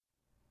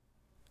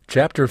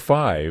Chapter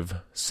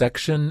 5,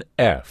 Section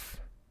F.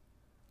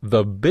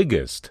 The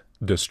Biggest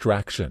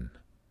Distraction.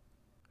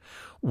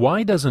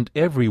 Why doesn't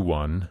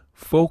everyone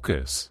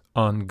focus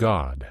on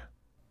God?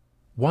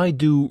 Why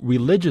do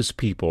religious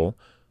people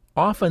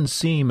often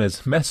seem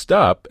as messed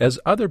up as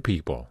other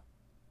people?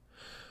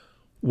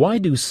 Why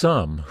do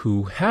some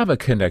who have a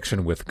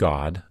connection with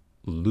God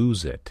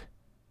lose it?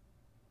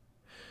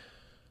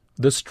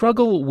 The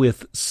struggle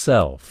with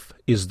self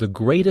is the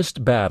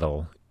greatest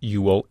battle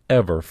you will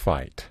ever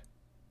fight.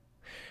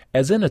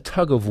 As in a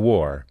tug of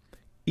war,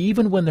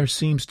 even when there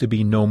seems to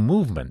be no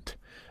movement,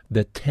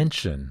 the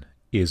tension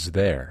is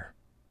there.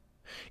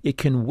 It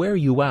can wear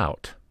you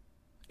out,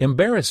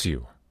 embarrass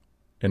you,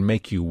 and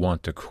make you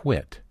want to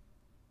quit.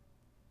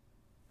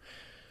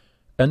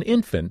 An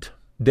infant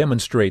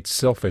demonstrates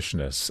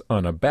selfishness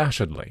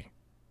unabashedly.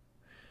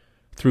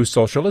 Through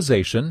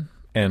socialization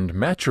and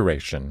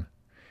maturation,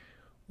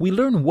 we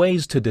learn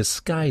ways to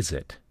disguise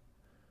it.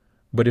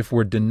 But if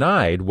we're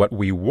denied what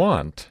we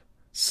want,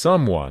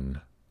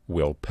 someone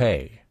will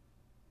pay.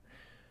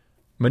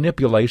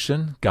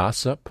 Manipulation,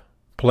 gossip,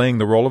 playing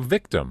the role of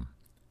victim,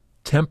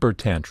 temper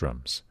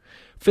tantrums,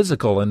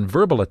 physical and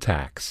verbal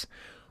attacks,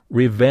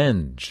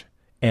 revenge,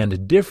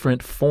 and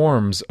different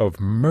forms of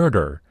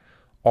murder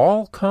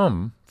all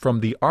come from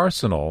the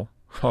arsenal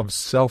of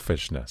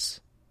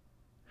selfishness.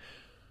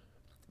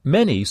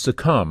 Many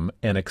succumb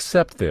and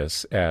accept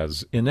this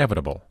as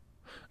inevitable.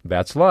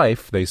 That's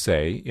life, they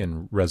say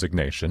in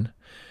resignation.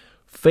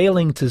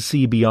 Failing to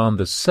see beyond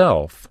the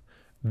self,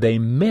 they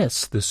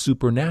miss the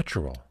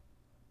supernatural.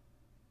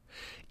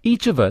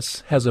 Each of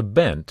us has a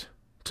bent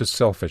to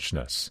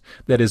selfishness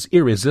that is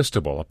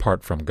irresistible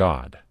apart from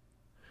God.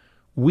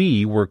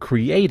 We were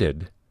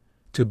created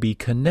to be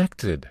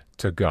connected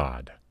to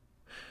God.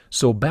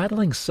 So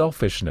battling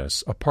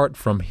selfishness apart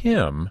from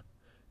Him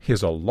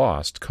is a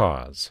lost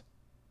cause.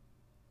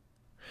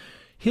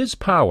 His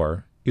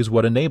power is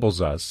what enables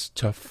us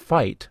to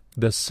fight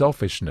the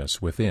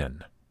selfishness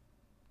within.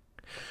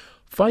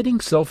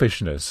 Fighting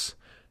selfishness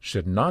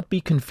should not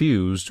be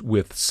confused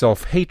with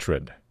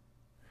self-hatred.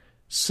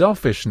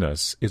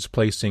 Selfishness is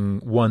placing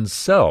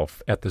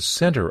oneself at the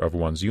center of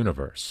one's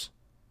universe.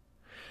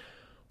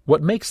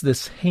 What makes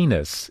this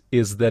heinous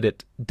is that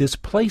it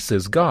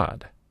displaces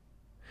God.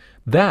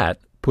 That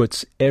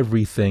puts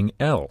everything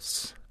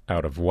else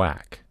out of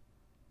whack.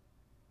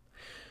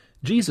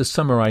 Jesus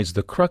summarized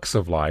the crux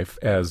of life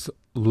as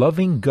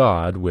loving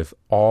God with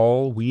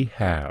all we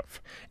have,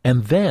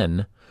 and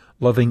then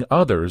loving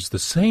others the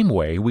same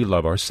way we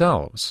love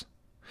ourselves.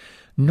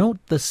 Note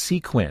the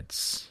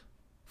sequence.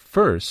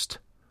 First,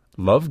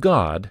 love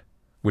God,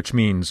 which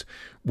means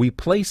we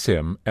place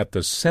Him at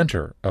the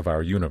center of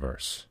our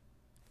universe.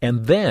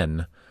 And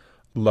then,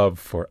 love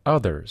for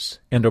others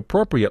and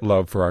appropriate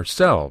love for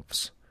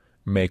ourselves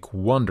make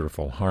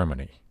wonderful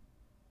harmony.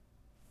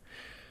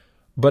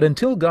 But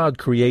until God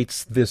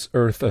creates this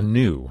earth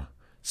anew,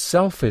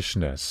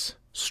 selfishness,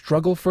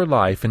 struggle for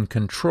life, and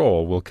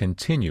control will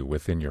continue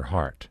within your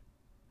heart.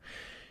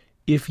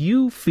 If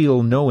you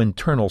feel no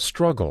internal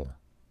struggle,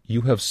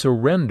 you have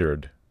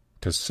surrendered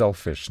to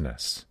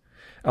selfishness,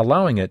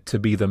 allowing it to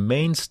be the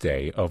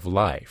mainstay of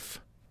life.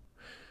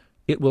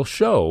 It will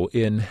show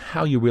in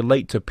how you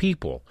relate to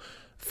people,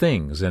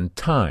 things, and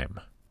time.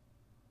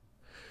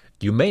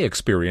 You may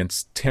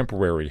experience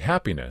temporary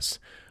happiness,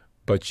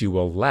 but you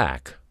will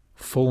lack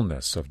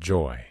fullness of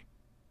joy.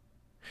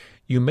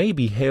 You may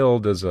be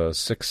hailed as a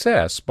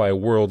success by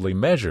worldly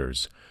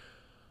measures,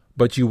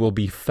 but you will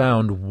be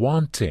found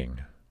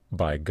wanting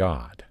by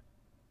God.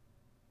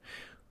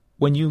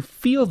 When you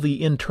feel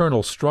the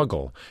internal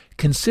struggle,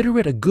 consider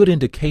it a good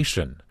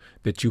indication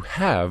that you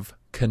have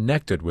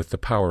connected with the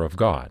power of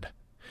God.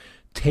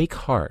 Take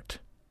heart.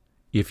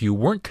 If you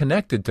weren't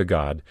connected to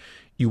God,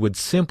 you would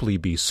simply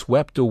be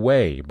swept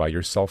away by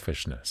your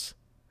selfishness.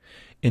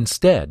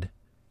 Instead,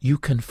 you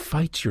can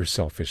fight your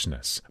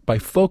selfishness by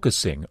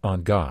focusing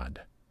on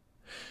God.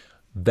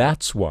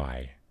 That's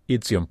why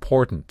it's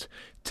important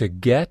to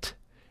get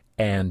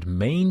and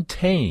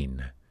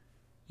maintain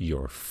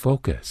your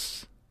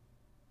focus.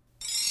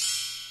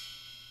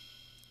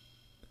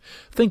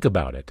 Think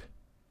about it.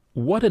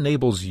 What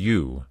enables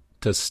you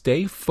to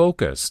stay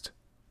focused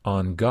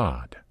on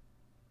God?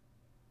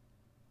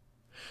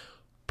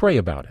 Pray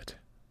about it.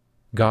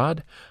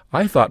 God,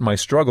 I thought my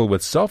struggle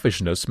with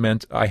selfishness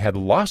meant I had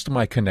lost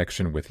my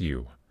connection with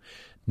you.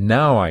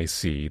 Now I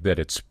see that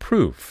it's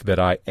proof that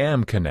I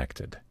am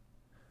connected.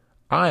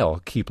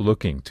 I'll keep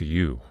looking to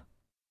you.